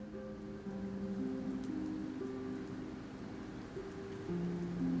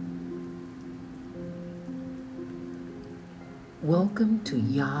Welcome to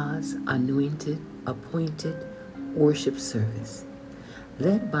Yah's anointed, appointed worship service,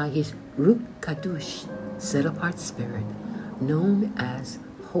 led by his Ruach Kadosh, set-apart spirit, known as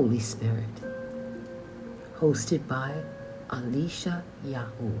Holy Spirit. Hosted by Alicia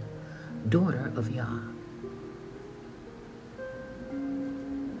Yahu, daughter of Yah.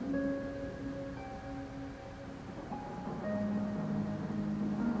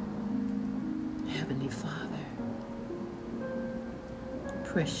 Heavenly Father,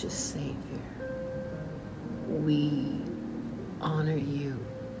 precious Savior, we honor you.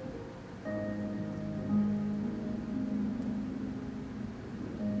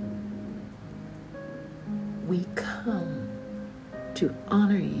 We come to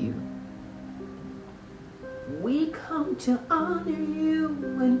honor you. We come to honor you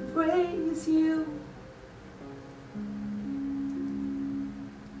and praise you.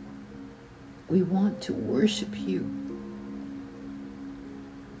 We want to worship you.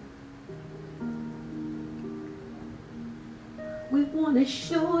 We want to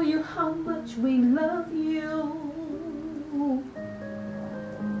show you how much we love you.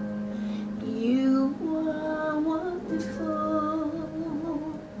 You are wonderful.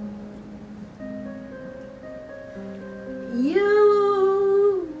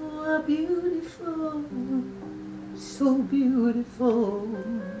 You are beautiful. So beautiful.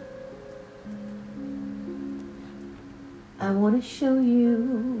 I want to show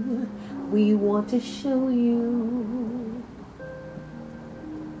you. We want to show you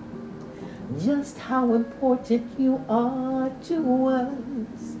just how important you are to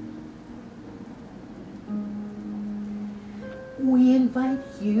us. We invite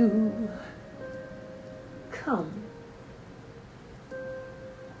you. Come.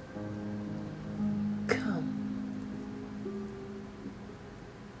 Come.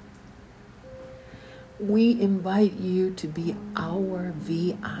 We invite you to be our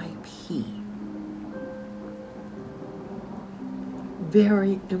VIP.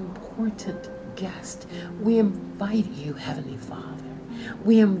 Very important guest. We invite you, Heavenly Father.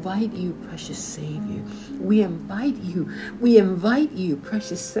 We invite you, precious Savior. We invite you,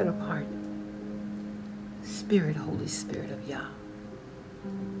 precious set apart Spirit, Holy Spirit of Yah.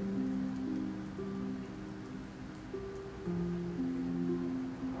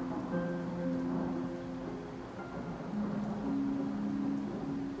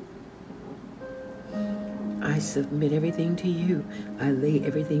 I submit everything to you. I lay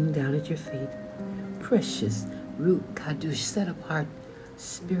everything down at your feet. Precious Ruach Kadosh, set apart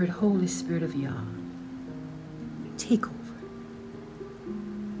Spirit, Holy Spirit of Yah. Take over.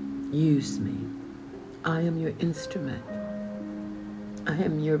 Use me. I am your instrument. I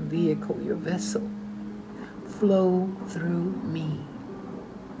am your vehicle, your vessel. Flow through me.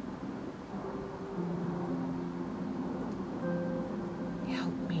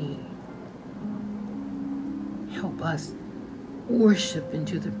 Help me. Help us worship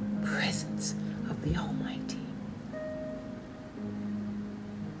into the presence of the Almighty.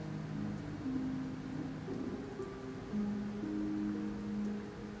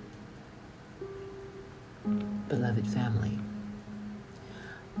 Beloved family,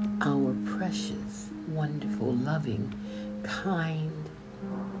 our precious, wonderful, loving, kind,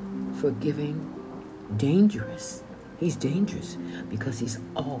 forgiving, dangerous. He's dangerous because he's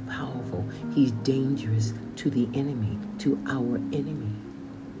all-powerful. He's dangerous to the enemy, to our enemy.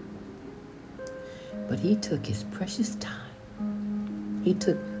 But he took his precious time. He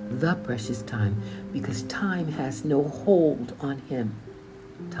took the precious time because time has no hold on him.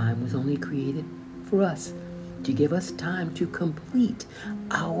 Time was only created for us, to give us time to complete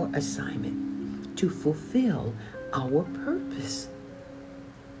our assignment, to fulfill our purpose,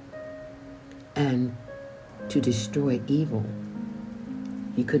 and to destroy evil.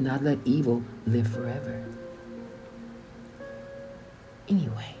 He could not let evil live forever.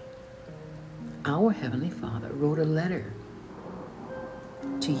 Anyway, our Heavenly Father wrote a letter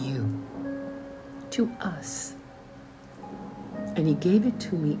to you, to us, and he gave it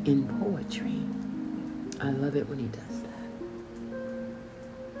to me in poetry. I love it when he does that.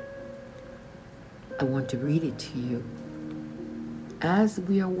 I want to read it to you as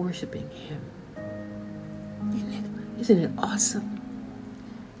we are worshiping him. Isn't it awesome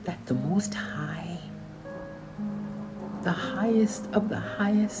that the Most High, the highest of the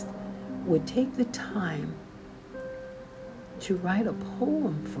highest, would take the time to write a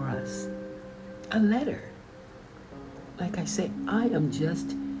poem for us, a letter. Like I say, I am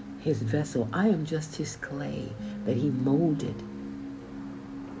just his vessel. I am just his clay that he molded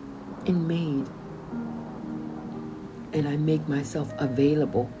and made. And I make myself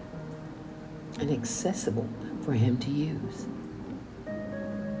available and accessible for him to use.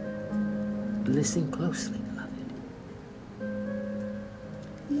 Listen closely, beloved.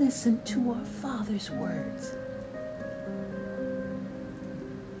 Listen to our Father's words.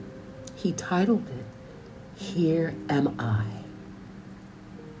 He titled it, Here Am I.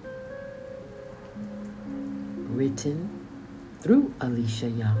 Written through Alicia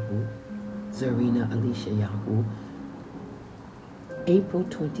Yahoo, Zarina Alicia Yahoo, April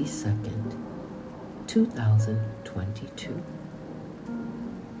 22nd, 2022.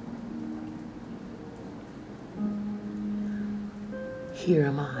 Here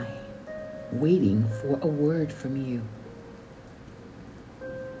am I, waiting for a word from you.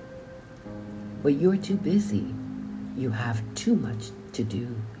 But you're too busy. You have too much to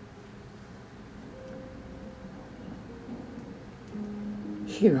do.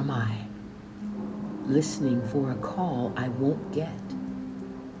 Here am I, listening for a call I won't get.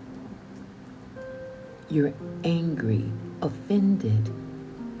 You're angry, offended,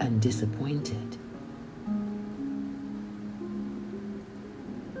 and disappointed.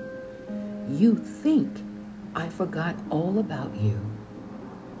 You think I forgot all about you.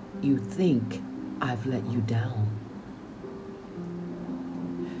 You think I've let you down.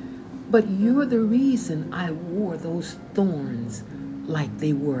 But you're the reason I wore those thorns like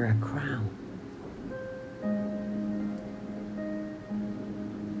they were a crown.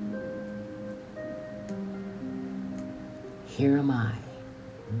 Here am I,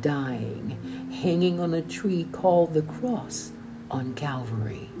 dying, hanging on a tree called the cross on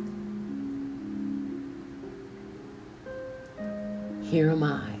Calvary. Here am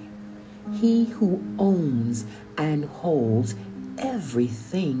I, he who owns and holds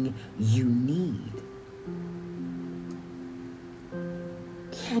everything you need.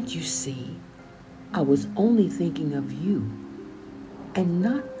 Can't you see? I was only thinking of you and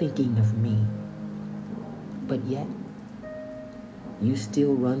not thinking of me. But yet, you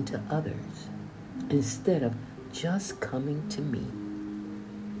still run to others instead of just coming to me.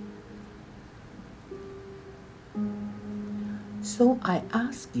 So I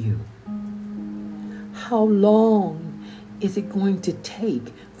ask you, how long is it going to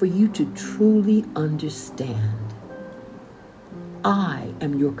take for you to truly understand? I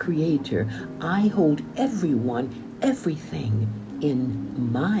am your creator. I hold everyone, everything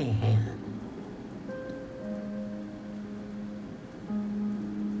in my hand.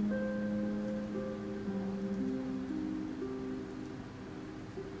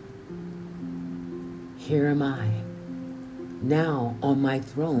 Here am I, now on my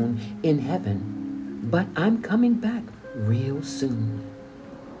throne in heaven, but I'm coming back real soon.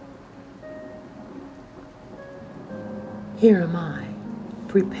 Here am I,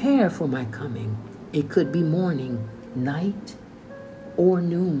 prepare for my coming. It could be morning, night, or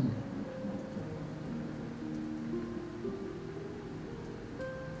noon.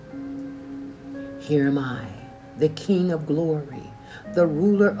 Here am I, the King of glory, the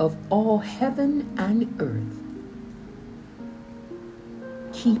ruler of all heaven and earth,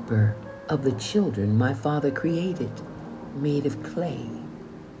 keeper of the children my Father created, made of clay,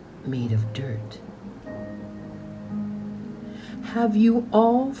 made of dirt. Have you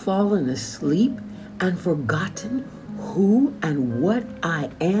all fallen asleep and forgotten who and what I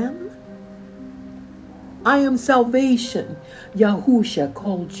am? I am salvation, Yahusha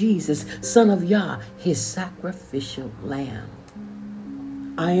called Jesus, Son of Yah, his sacrificial lamb.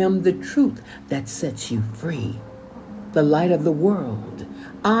 I am the truth that sets you free, the light of the world.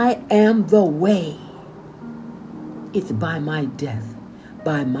 I am the way. It's by my death,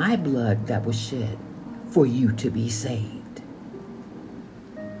 by my blood that was shed for you to be saved.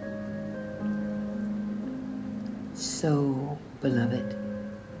 So, beloved,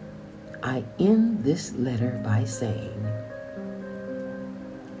 I end this letter by saying,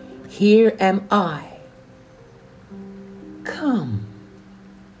 here am I. Come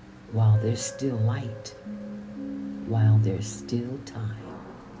while there's still light, while there's still time.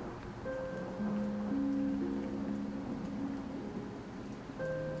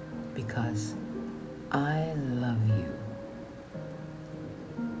 Because I love you.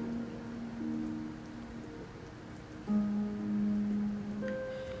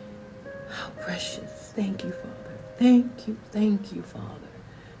 How precious. Thank you, Father. Thank you, Father.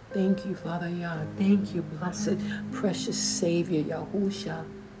 Thank you, Father Yah. Thank you, blessed, precious Savior, Yahusha.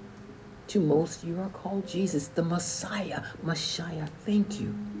 To most you are called Jesus, the Messiah, Messiah. Thank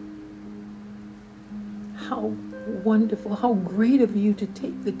you. How wonderful, how great of you to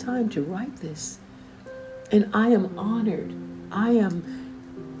take the time to write this. And I am honored. I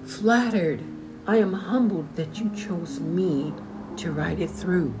am flattered. I am humbled that you chose me to write it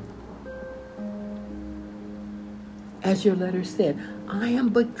through. As your letter said, I am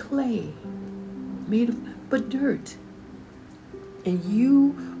but clay. made of but dirt. And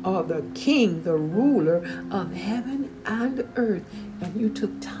you are the king, the ruler of heaven and earth. And you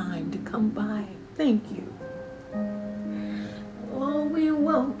took time to come by. Thank you. Oh, we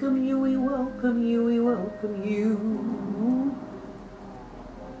welcome you, we welcome you, we welcome you.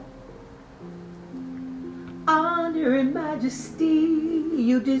 Honor and majesty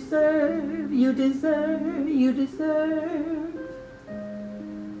you deserve, you deserve, you deserve.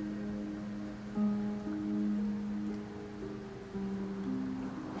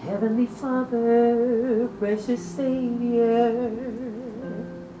 Heavenly Father, precious Savior,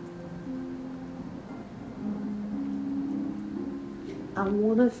 I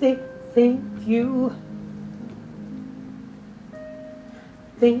want to say thank you.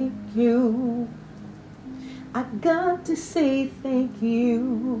 Thank you. I got to say thank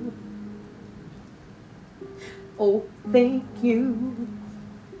you. Oh, thank you.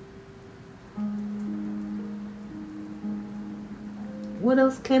 What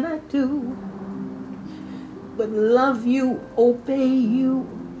else can I do but love you, obey you,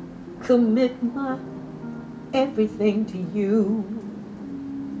 commit my everything to you?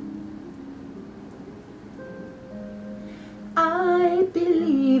 I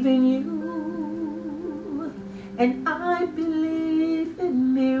believe in you, and I believe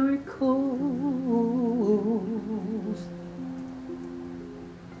in miracles.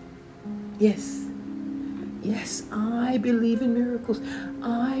 Yes. Yes, I believe in miracles.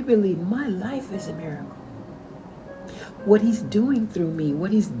 I believe my life is a miracle. What he's doing through me,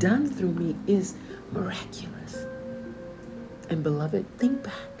 what he's done through me is miraculous. And beloved, think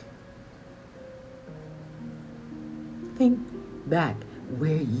back. Think back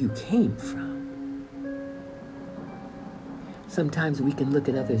where you came from. Sometimes we can look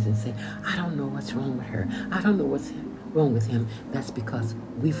at others and say, I don't know what's wrong with her. I don't know what's wrong with him. That's because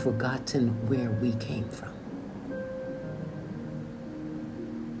we've forgotten where we came from.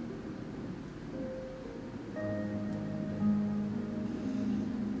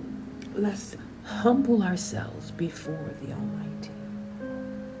 Let's humble ourselves before the Almighty.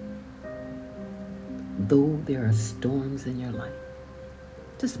 Though there are storms in your life,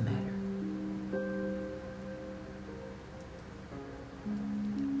 doesn't matter.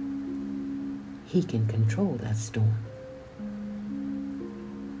 He can control that storm.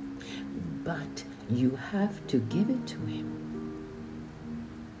 But you have to give it to him.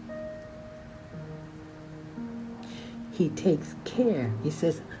 He takes care. He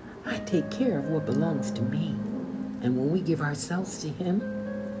says, I take care of what belongs to me. And when we give ourselves to him,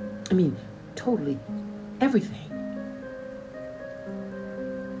 totally everything.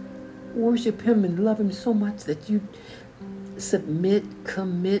 Worship him and love him so much that you submit,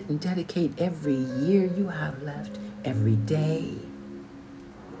 commit, and dedicate every year you have left, every day,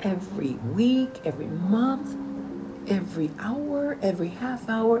 every week, every month, every hour, every half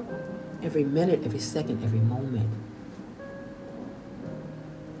hour, every minute, every second, every moment.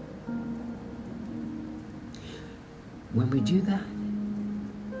 When we do that,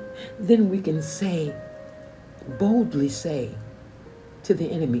 then we can say, boldly say to the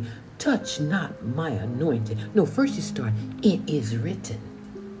enemy, touch not my anointed. No, first you start, it is written.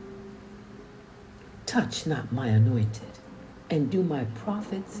 Touch not my anointed, and do my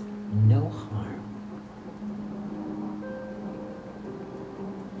prophets no harm.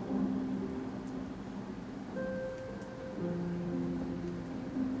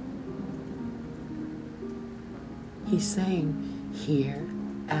 He's saying, here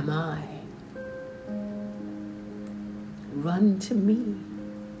am I. Run to me.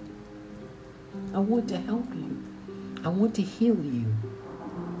 I want to help you. I want to heal you.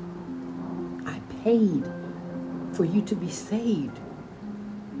 I paid for you to be saved.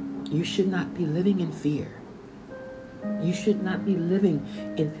 You should not be living in fear. You should not be living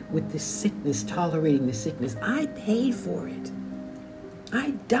with this sickness, tolerating the sickness. I paid for it.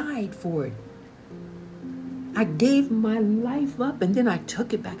 I died for it. I gave my life up and then I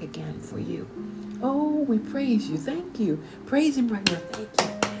took it back again for you. Oh, we praise you. Thank you. Praise him right now. Thank you.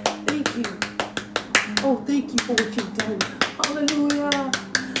 Thank you. Oh, thank you for what you've done. Hallelujah.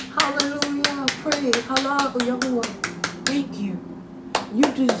 Hallelujah. Praise. Hallelujah. Thank you. You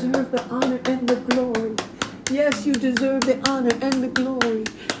deserve the honor and the glory. Yes, you deserve the honor and the glory.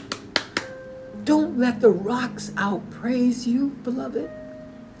 Don't let the rocks outpraise you, beloved.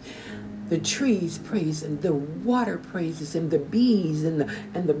 The trees praise him, the water praises him, the bees and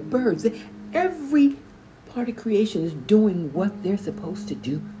the birds. Every part of creation is doing what they're supposed to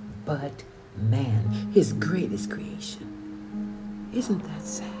do, but man, his greatest creation. Isn't that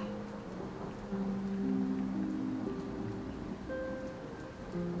sad?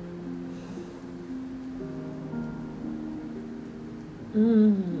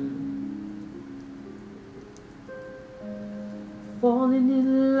 Falling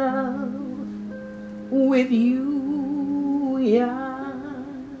in love with you, yeah.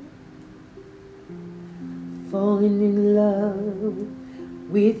 Falling in love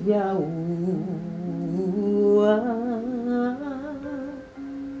with Yahuwah.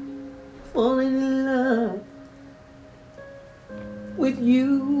 Falling in love with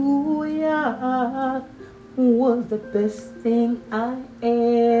you, yeah, was the best thing I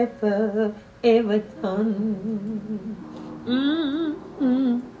ever done.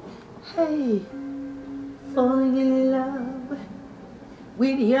 Hey, falling in love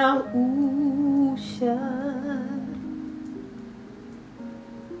with Yahusha.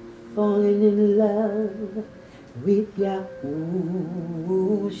 Falling in love with Yahusha.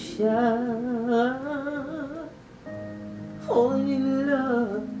 Falling in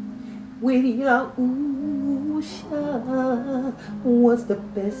love with Yahusha was the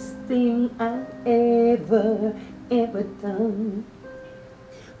best thing I ever done.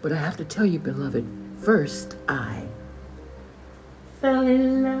 But I have to tell you, beloved, first I fell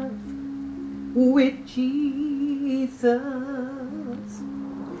in love with Jesus.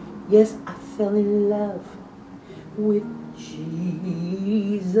 Yes, I fell in love with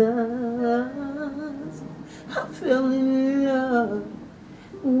Jesus. I fell in love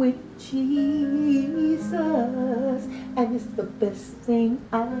with Jesus, and it's the best thing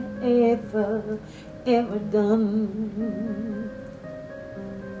I ever done.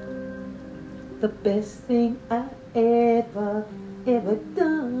 The best thing I ever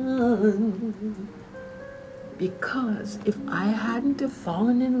done. Because if I hadn't have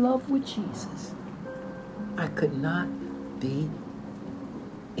fallen in love with Jesus, I could not be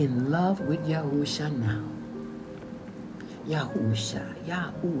in love with Yahusha now. Yahusha.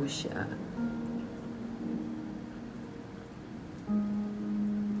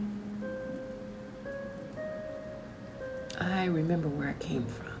 I remember where I came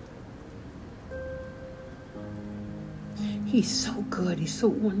from. He's so good. He's so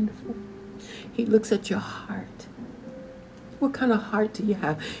wonderful. He looks at your heart. What kind of heart do you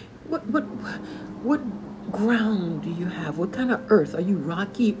have? What ground do you have? What kind of earth? Are you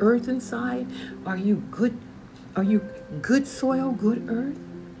rocky earth inside? Are you good soil, good earth?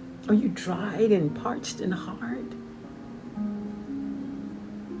 Are you dried and parched and hard?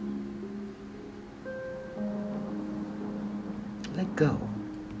 Let go.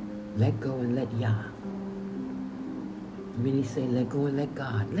 Let go and let Yah. Many say, let go and let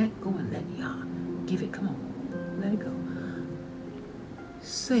God. Let go and let Yah. Give it, come on. Let it go.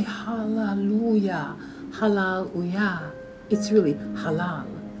 Say hallelujah. Hallelujah. It's really halal.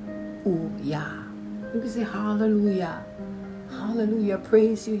 Uyah. You can say hallelujah. Hallelujah.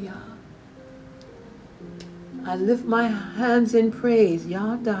 Praise you, Yah. I lift my hands in praise.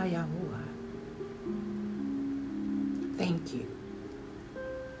 Yada Yahuwah. Thank you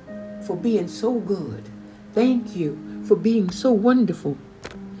for being so good. Thank you for being so wonderful.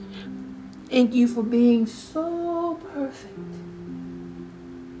 Thank you for being so perfect.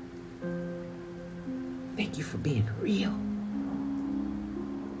 Thank you for being real.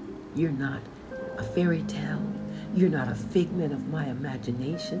 You're not a fairy tale. You're not a figment of my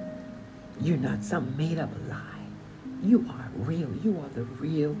imagination. You're not some made up lie. You are real. You are the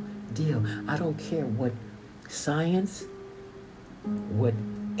real deal. I don't care what science, what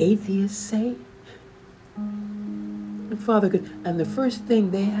atheists say. Father, and the first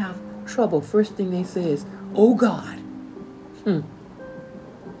thing they have trouble, first thing they say is, oh God.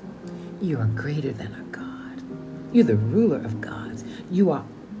 You are greater than a God. You're the ruler of gods. You are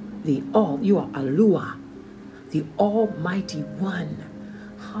Alua, the Almighty One.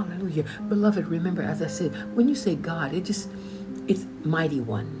 Hallelujah. Beloved, remember, as I said, when you say God, it's Mighty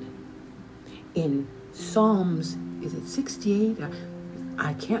One. In Psalms, is it 68?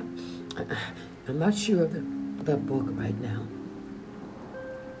 I'm not sure of the book right now.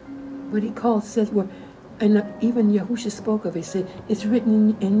 But says where, and even Yahusha spoke of it, said, it's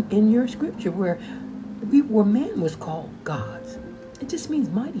written in your scripture where man was called gods. It just means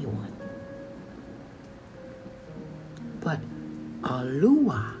mighty one. But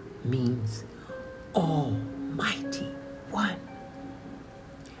Alua means almighty one.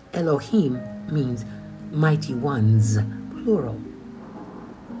 Elohim means mighty ones, plural.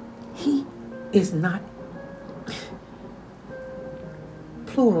 He is not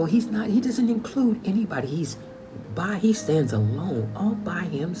plural. He doesn't include anybody. He stands alone, all by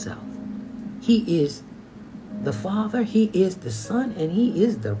himself. He is the Father, he is the Son, and he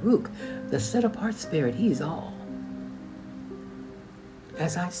is the Ruach, the set apart spirit. He is all.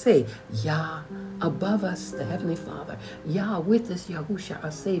 As I say, Yah above us, the Heavenly Father. Yah with us, Yahusha,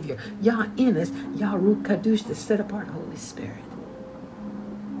 our Savior. Yah in us, Yah Ruach Kadosh, the set apart Holy Spirit.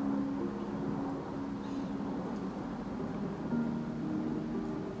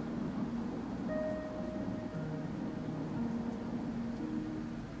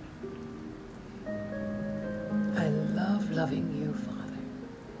 I love loving you, Father.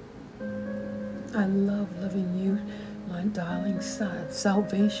 I love loving you, my darling son,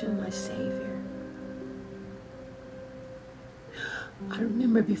 salvation, my Savior. I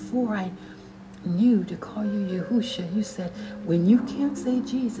remember before I knew to call you Yahusha, you said, when you can't say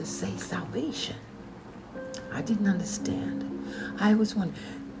Jesus, say salvation. I didn't understand. I was wondering,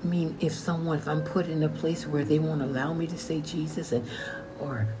 if I'm put in a place where they won't allow me to say Jesus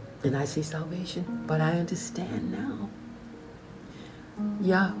and I say salvation, but I understand now.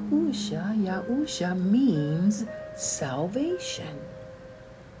 Yahusha means salvation.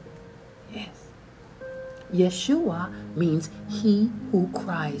 Yes. Yeshua means he who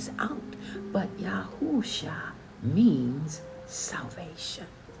cries out, but Yahusha means salvation.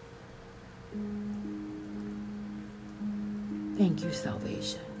 Thank you,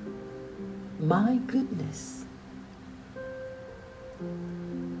 salvation. My goodness.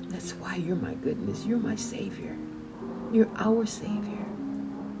 That's why you're my goodness. You're my Savior. You're our Savior.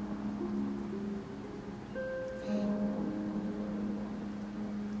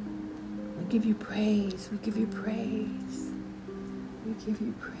 We give you praise. We give you praise. We give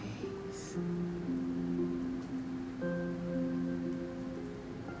you praise.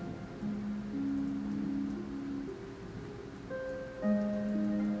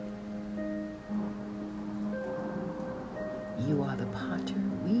 You are the potter.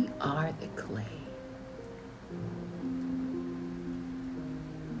 We are the clay.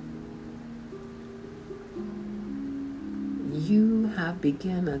 You have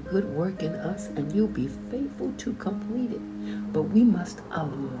begun a good work in us, and you'll be faithful to complete it. But we must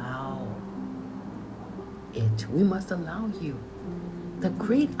allow it. We must allow you. The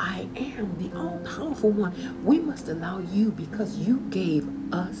great I am, the all-powerful one. We must allow you because you gave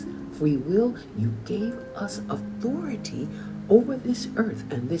us free will. You gave us authority over this earth,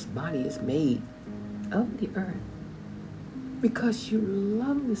 and this body is made of the earth. Because you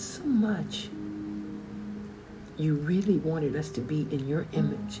love us so much. You really wanted us to be in your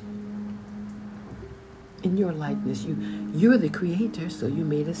image, in your likeness. You're the creator, so you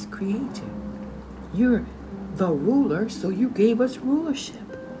made us creator. You're the ruler, so you gave us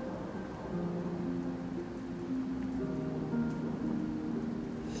rulership.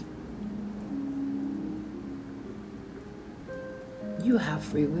 You have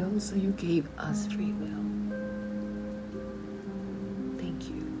free will, so you gave us free will. Thank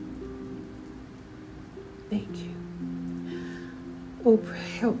you. Thank you. Oh,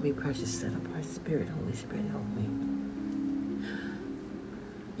 help me, precious set apart Spirit. Holy Spirit, help me.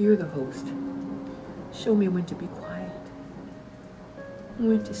 You're the host. Show me when to be quiet,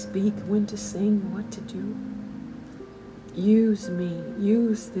 when to speak, when to sing, what to do. Use me.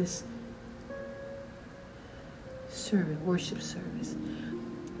 Use this worship service,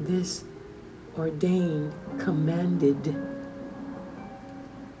 this ordained, commanded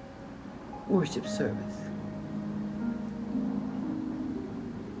worship service.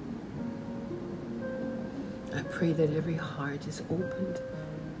 I pray that every heart is opened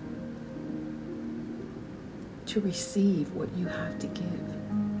to receive what you have to give,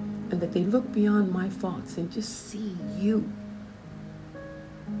 and that they look beyond my thoughts and just see you,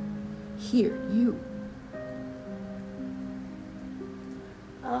 hear you.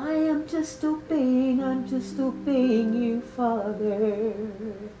 I am just obeying you, Father.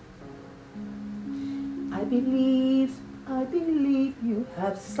 I believe you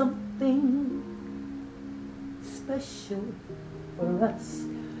have something special for us.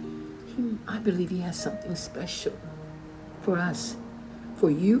 I believe he has something special for us, for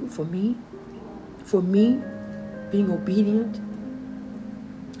you, for me being obedient,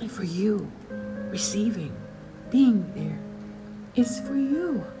 and for you receiving, being there. It's for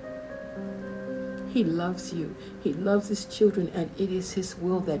you. He loves you. He loves his children, and it is his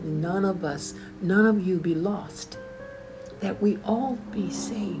will that none of you be lost, that we all be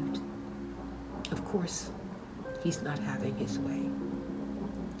saved. Of course, he's not having his way.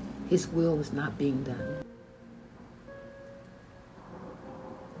 His will is not being done.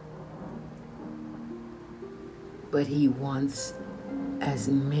 But he wants as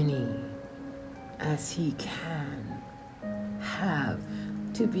many as he can have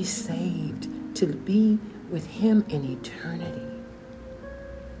to be saved, to be with him in eternity.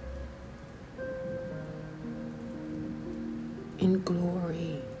 in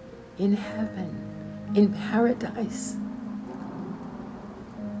glory, in heaven, in paradise.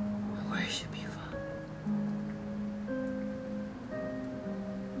 I worship you, Father.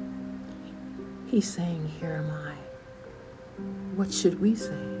 He's saying, here am I. What should we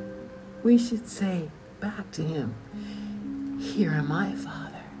say? We should say back to him, here am I,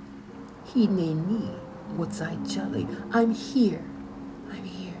 Father. Hineni wotsaichali. I'm here. I'm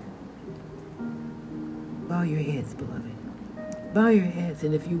here. Bow your heads, beloved. Bow your heads,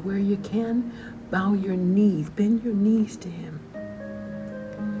 and if you where you can, bow your knees. Bend your knees to him.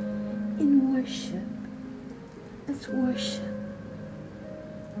 In worship. Let's worship.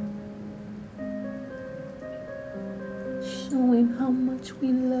 Showing how much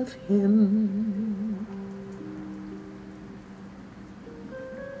we love him.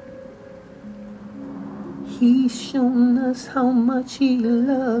 He's shown us how much he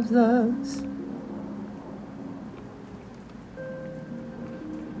loves us.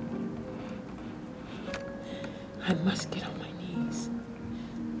 I must get on my knees.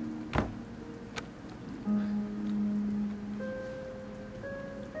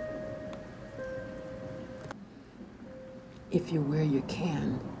 If you're where you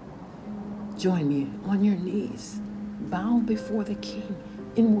can, join me on your knees. Bow before the King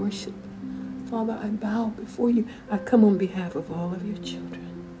in worship. Father, I bow before you. I come on behalf of all of your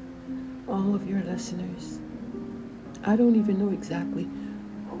children, all of your listeners. I don't even know exactly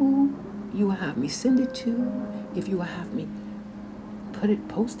who you will have me send it to, if you will have me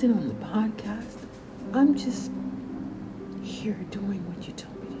post it on the podcast. I'm just here doing what you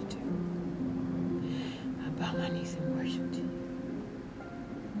told me to do. I bow my knees and worship to you.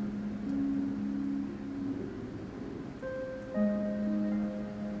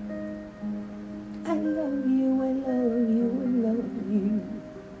 I love you, I love you, I love you.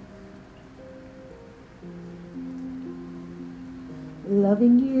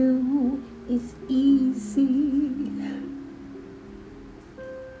 Loving you is easy.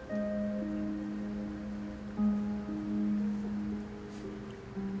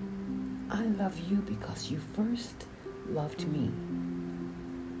 I love you because you first loved me.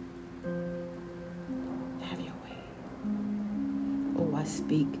 Have your way. Oh, I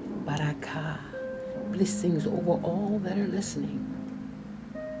speak barakah, blessings over all that are listening.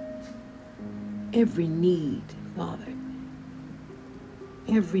 Every need, Father,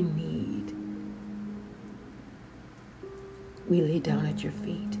 every need, we lay down at your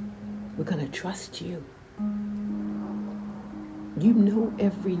feet. We're going to trust you. You know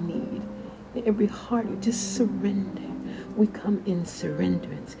every need, every heart. You just surrender. We come in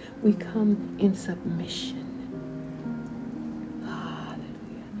surrenderance. We come in submission.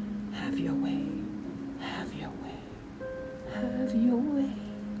 Hallelujah. Have your way. Have your way. Have your way.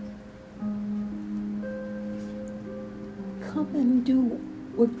 Come and do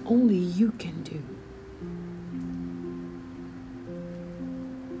what only you can do.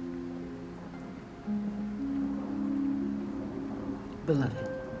 Beloved,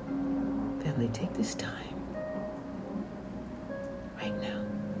 family, take this time right now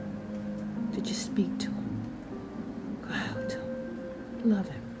to just speak to him. Go out to him. Love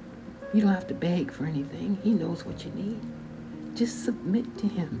him. You don't have to beg for anything. He knows what you need. Just submit to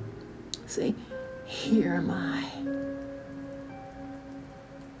him. Say, here am I.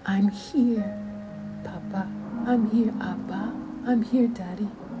 I'm here, Papa. I'm here, Abba. I'm here, Daddy.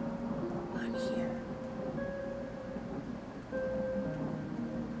 I'm here.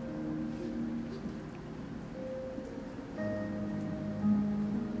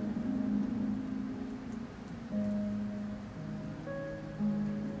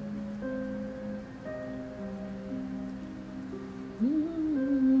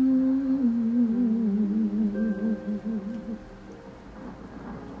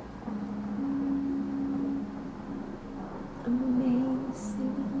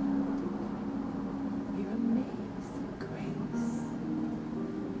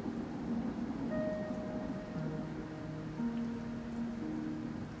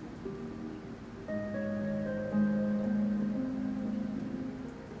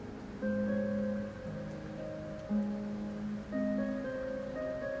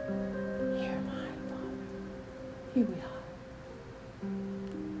 Here we are.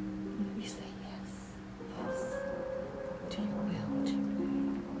 And we say yes, yes, to your will, to your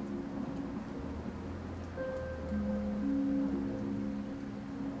way.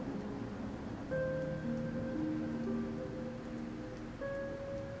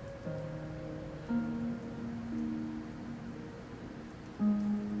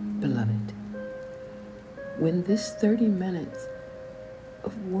 Beloved, when this 30 minutes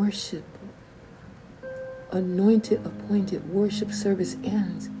of worship, anointed, appointed worship service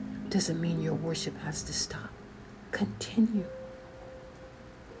ends, doesn't mean your worship has to stop. Continue.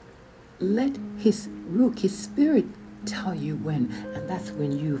 Let his Ruach, his spirit, tell you when, and that's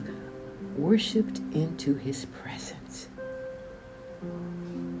when you've worshiped into his presence.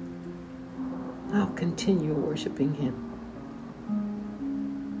 I'll continue worshiping him.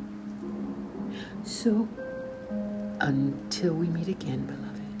 So, until we meet again, beloved,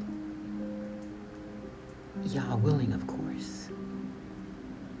 Yah willing, of course.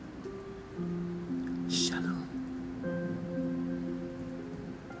 Shalom.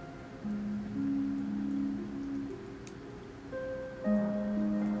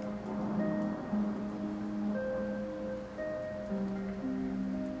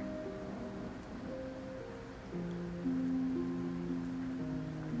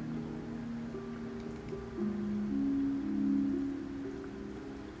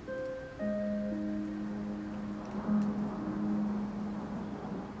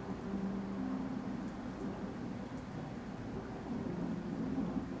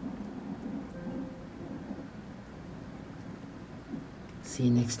 See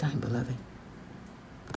you next time, beloved.